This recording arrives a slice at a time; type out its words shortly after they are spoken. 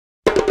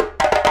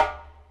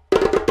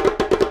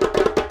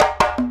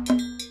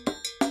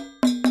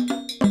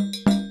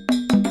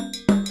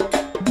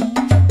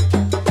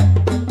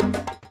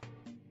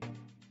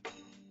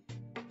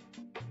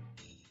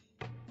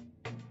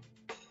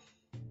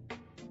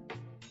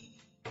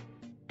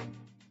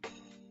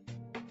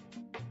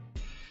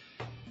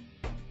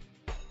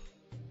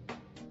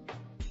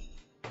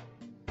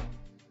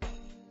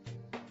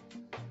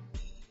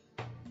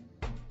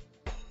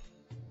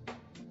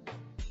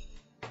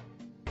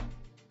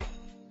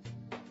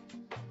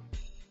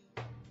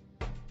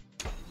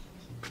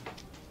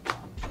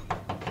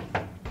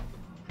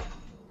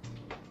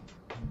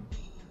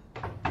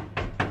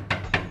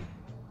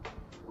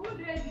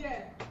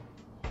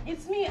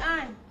It's me,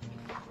 Anne.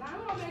 Now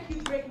I don't make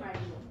you break my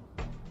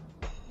door.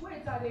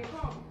 Wait till they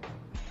come.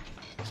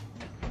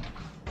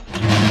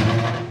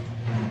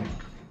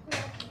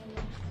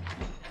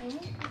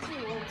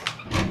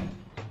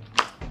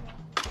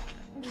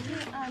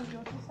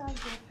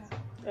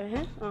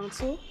 And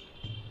so?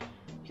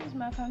 Please,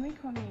 ma, can we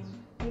come in?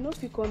 You know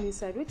if you come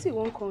inside, what you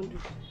won't come do?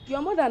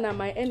 Your mother and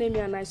my enemy,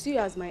 and I see you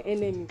as my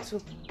enemy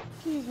too.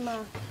 Please, ma,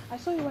 I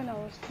saw you when I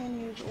was 10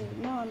 years old.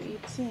 Now I'm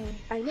 18.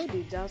 I know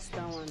they just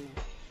that one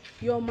now.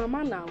 Your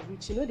mama now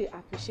rich, you know they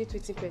appreciate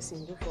what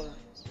person do for her.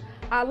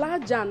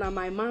 Alaja na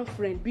my man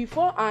friend.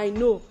 Before I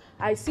know,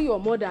 I see your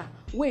mother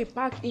way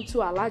pack into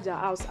Alaja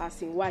house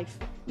as in wife.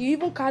 He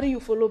even carry you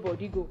follow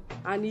body go,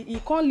 and he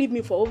can't leave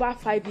me for over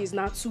 5 years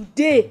now.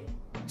 Today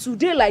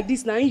like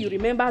this now you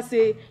remember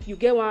say you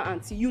get one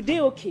auntie. You dey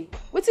okay?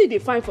 Wetin they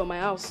find for my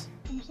house?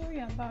 I'm sorry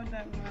about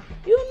that, ma.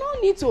 You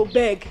no need to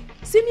beg.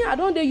 See me, I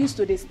don't dey used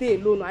to dey stay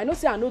alone. I know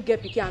say I no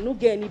get pikin, I no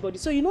get anybody,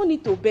 so you no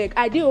need to beg.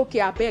 I dey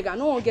okay, I beg. I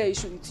no wan get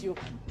issue with you.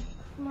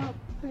 Ma,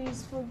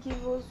 please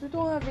forgive us. We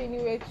don't have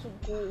anywhere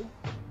to go.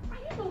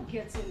 Are you not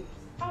getting it?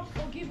 I've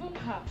forgiven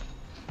her.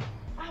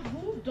 I've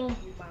moved on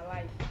with my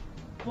life.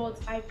 But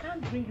I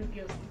can't bring you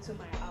girls into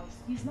my house.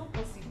 It's not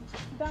possible.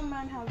 That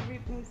man has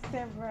raped me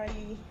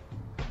severally.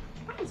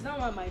 How is that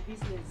one my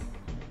business?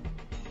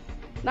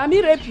 Now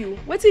me rape you.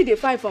 What did they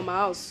find from my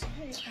house?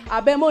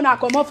 I beg Mona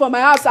come out from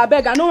my house. I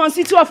beg. I no want to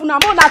see two of you. Now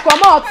Mona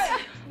come out.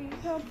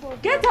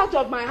 Get out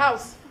of my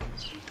house.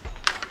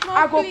 Ma,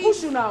 I go please.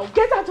 push you now.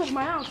 Get out of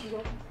my house. You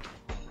know?